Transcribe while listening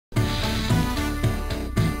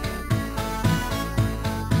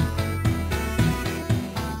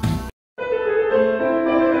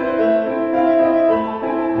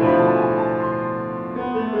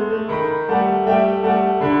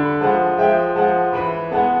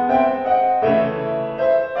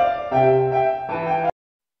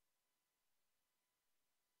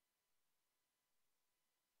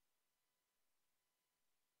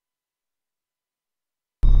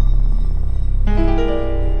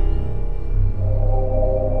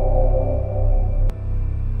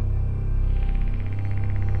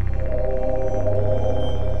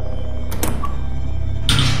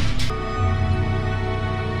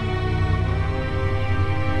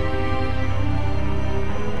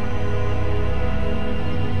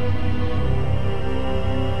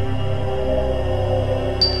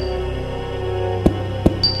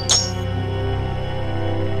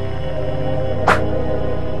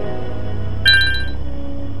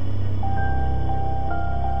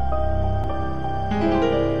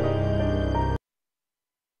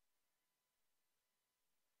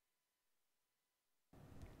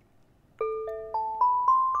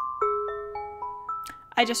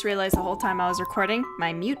I just realized the whole time I was recording,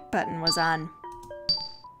 my mute button was on.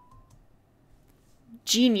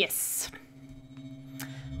 Genius.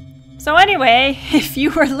 So anyway, if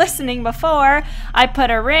you were listening before, I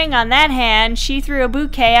put a ring on that hand, she threw a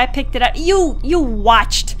bouquet, I picked it up. You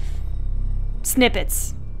watched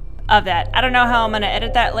snippets of that. I don't know how I'm gonna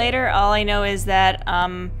edit that later. All I know is that,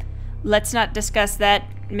 let's not discuss that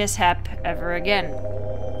mishap ever again.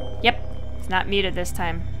 Yep, it's not muted this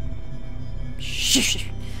time. Shh.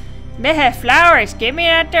 Flowers, give me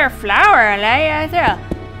that there flower.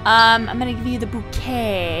 I'm gonna give you the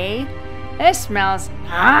bouquet. This smells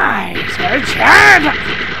nice.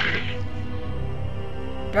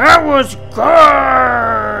 That was good.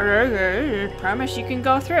 I promise you can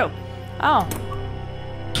go through. Oh.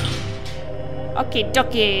 Okie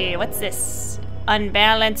dokie. What's this?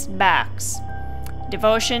 Unbalanced box.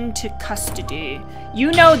 Devotion to custody. You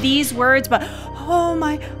know these words, but oh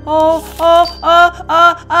my, oh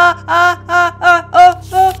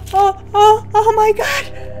my god.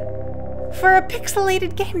 For a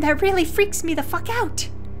pixelated game, that really freaks me the fuck out.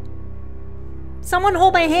 Someone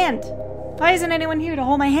hold my hand. Why isn't anyone here to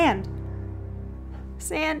hold my hand?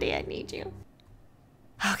 Sandy, I need you.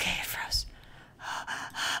 Okay, it froze.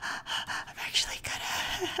 I'm actually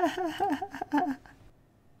gonna...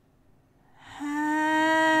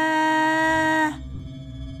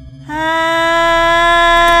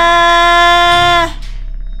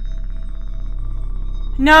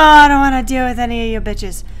 No, I don't want to deal with any of you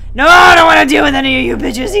bitches. No, I don't want to deal with any of you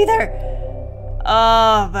bitches either.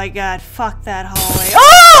 Oh my god, fuck that hallway.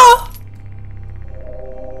 Oh!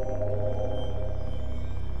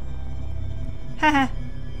 Haha.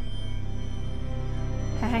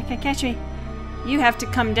 Haha, can't catch me. You have to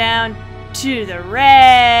come down to the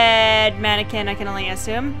red mannequin, I can only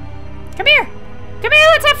assume. Come here! Come here,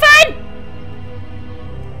 let's have fun!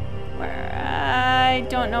 Where I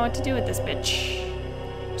don't know what to do with this bitch.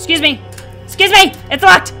 Excuse me! Excuse me! It's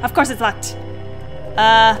locked! Of course it's locked.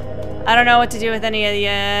 I don't know what to do with any of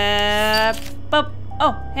the,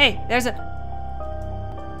 oh, hey, there's a...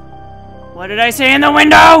 What did I say in the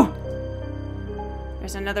window?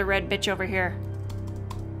 There's another red bitch over here.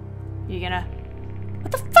 You gonna...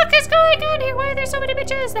 What the fuck is going on here? Why are there so many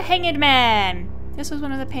bitches? The Hanged Man! This was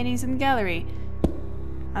one of the paintings in the gallery.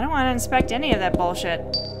 I don't want to inspect any of that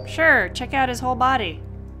bullshit. Sure, check out his whole body.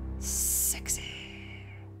 Sexy.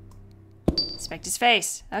 Inspect his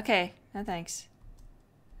face. Okay, no thanks.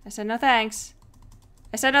 I said no thanks.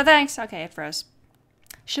 I said no thanks. Okay, it froze.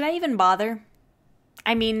 Should I even bother?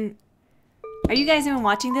 I mean, are you guys even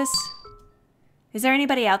watching this? Is there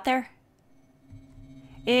anybody out there?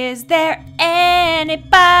 Is there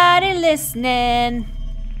anybody listening?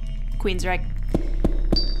 Queensrÿche.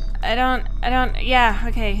 Yeah,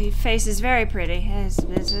 okay, his face is very pretty.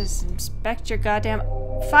 Inspect your goddamn...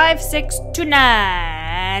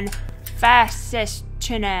 5629.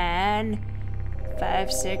 5629.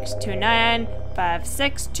 5629.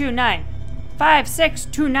 5629.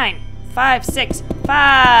 5629.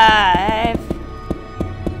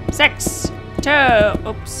 5656.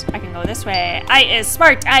 Oops, I can go this way. I is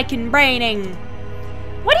smart, I can braining.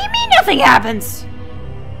 What do you mean nothing happens?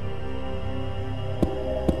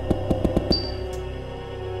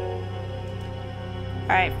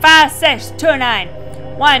 Alright, 5629.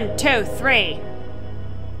 1, 2, 3.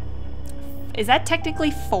 Is that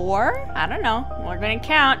technically 4? I don't know. We're gonna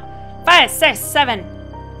count. 5, 6, 7,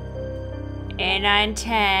 8, 9,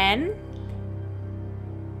 10.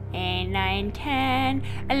 8, 9, 10,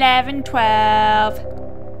 11, 12,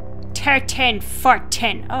 13,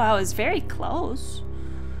 14. Oh, I was very close.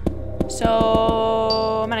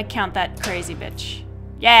 So, I'm gonna count that crazy bitch.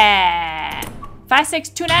 Yeah!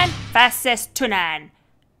 5629, 5629.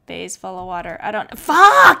 Vase full of water. I don't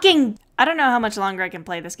know how much longer I can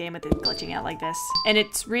play this game with it glitching out like this. And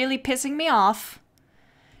it's really pissing me off.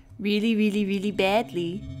 Really, really, really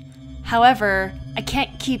badly. However, I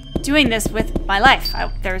can't keep doing this with my life.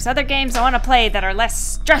 There's other games I want to play that are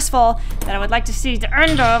less stressful that I would like to see the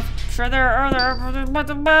end of.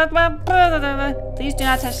 Please do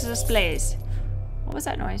not touch the displays. What was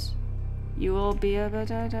that noise? You will be able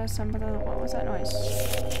to... What was that noise?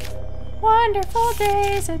 Wonderful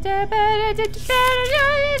days. You'll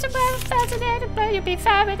be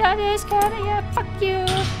fine with all this kind of... Yeah, fuck you.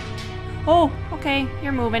 Oh, okay,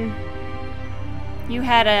 you're moving. You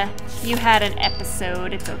had an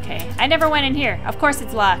episode, it's okay. I never went in here. Of course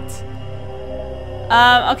it's locked.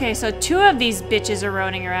 Okay, so 2 of these bitches are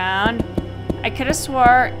roaming around. I could have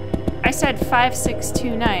swore I said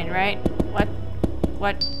 5629, right?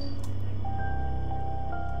 What?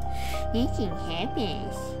 Nothing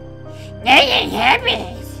happens. Nothing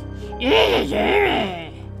happens.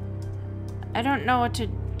 I don't know what to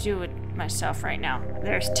do with myself right now.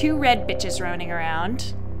 There's 2 red bitches running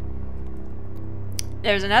around.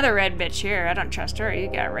 There's another red bitch here. I don't trust her. You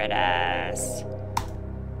got red ass.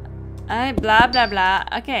 Blah, blah, blah.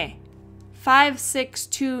 Okay. 5, 6,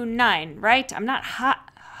 2, 9, right? I'm not hot.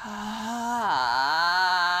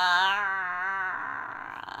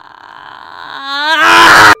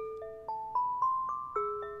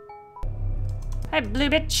 Hi,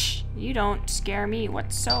 blue bitch. You don't scare me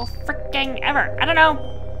whatso freaking ever. I don't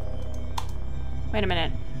know. Wait a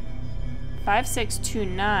minute. 5, 6, 2,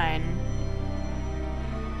 9.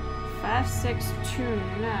 5, 6, 2,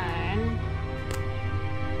 9.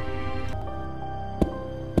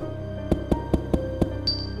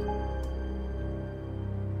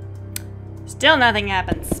 Still nothing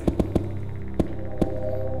happens.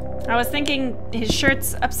 I was thinking his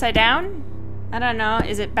shirt's upside down. I don't know.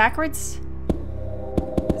 Is it backwards?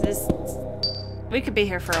 Is this... We could be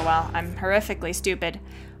here for a while. I'm horrifically stupid.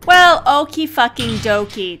 Well, okie fucking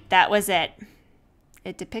dokie. That was it.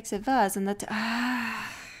 It depicts a vase in the...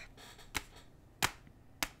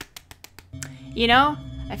 You know,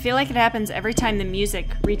 I feel like it happens every time the music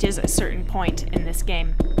reaches a certain point in this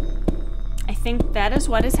game. I think that is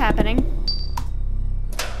what is happening.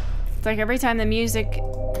 It's like every time the music,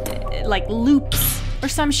 like, loops or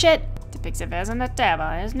some shit. Depicts a vase on the table.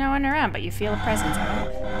 There's no one around, but you feel a presence. I don't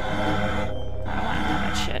want to know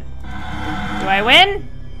that shit. Do I win?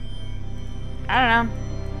 I don't know.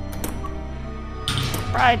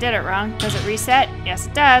 Probably did it wrong. Does it reset? Yes,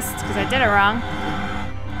 it does. It's because I did it wrong.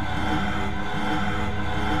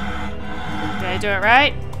 Did I do it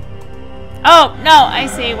right? Oh, no, I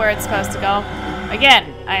see where it's supposed to go.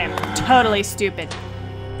 Again, I am totally stupid.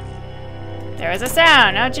 There is a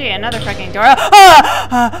sound. Oh, gee, another fucking door.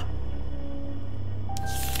 Ah!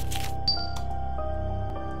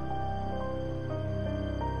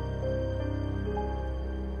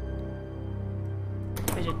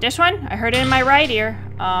 Is it this one? I heard it in my right ear.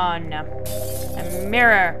 Oh, no. A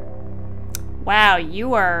mirror. Wow,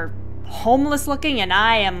 you are homeless looking and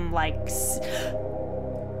I am like...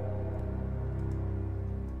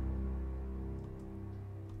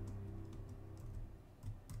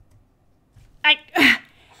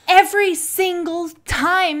 Every single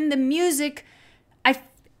time the music,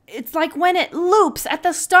 it's like when it loops, at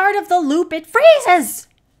the start of the loop, it freezes!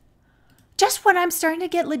 Just when I'm starting to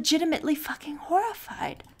get legitimately fucking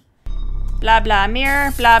horrified. Blah, blah,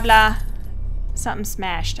 mirror, blah, blah. Something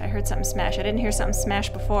smashed. I heard something smash. I didn't hear something smash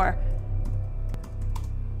before.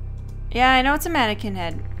 Yeah, I know it's a mannequin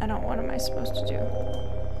head. I don't, what am I supposed to do?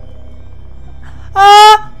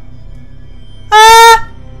 Ah! Ah!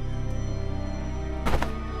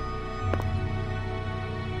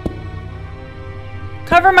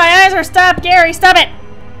 Cover my eyes or stop, Gary, stop it!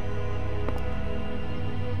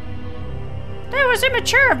 That was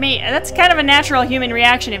immature of me. That's kind of a natural human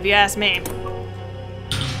reaction if you ask me.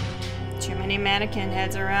 Too many mannequin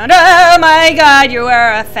heads around. Oh my god, you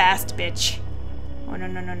are a fast bitch. Oh no,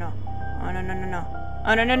 no, no, no. Oh no, no, no, no.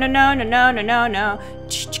 Oh no, no, no, no, no, no, no, no, no.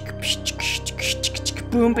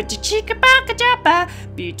 Boom, ba chicka baka jabba.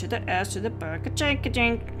 B to the S to the baka jinka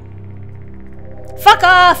jink. Fuck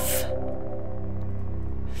off!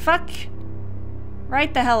 Fuck.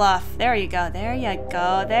 Right the hell off. There you go. There you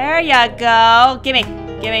go. There you go. Gimme.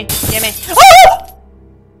 Gimme. Gimme. Oh!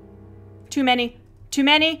 Too many. Too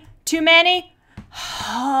many. Too many.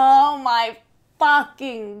 Oh my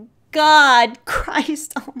fucking God.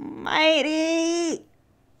 Christ almighty.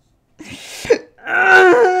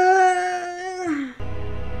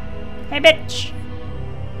 Hey, bitch.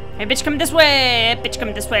 Hey, bitch, come this way. Bitch,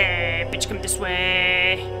 come this way. Bitch, come this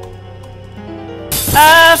way.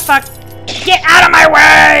 Fuck. Get out of my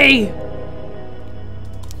way!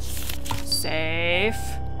 Safe.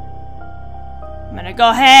 I'm gonna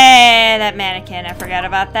go, hey, that mannequin. I forgot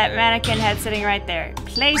about that mannequin head sitting right there.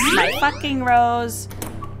 Place my fucking rose.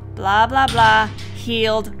 Blah, blah, blah.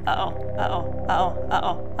 Healed. Uh-oh, uh-oh, uh-oh,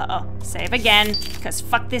 uh-oh, uh-oh. Save again, because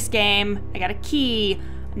fuck this game. I got a key.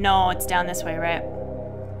 No, it's down this way, right?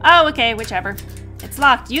 Oh, okay, whichever. It's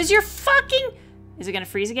locked. Use your fucking... Is it gonna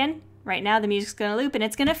freeze again? Right now, the music's gonna loop and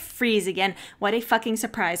it's gonna freeze again. What a fucking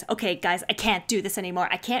surprise. Okay, guys, I can't do this anymore.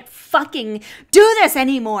 I can't fucking do this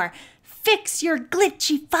anymore. Fix your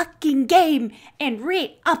glitchy fucking game and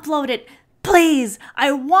re-upload it. Please,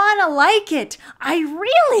 I wanna like it. I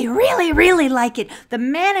really, really, really like it. The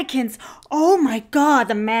mannequins, oh my God,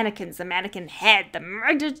 the mannequins, the mannequin head,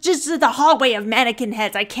 just the hallway of mannequin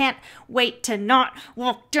heads. I can't wait to not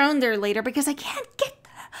walk down there later because I can't get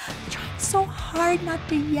I'm trying so hard not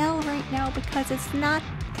to yell right now because it's not.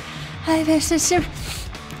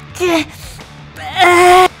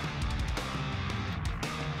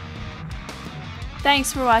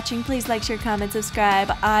 Thanks for watching. Please like, share, comment,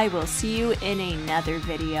 subscribe. I will see you in another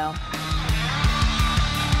video.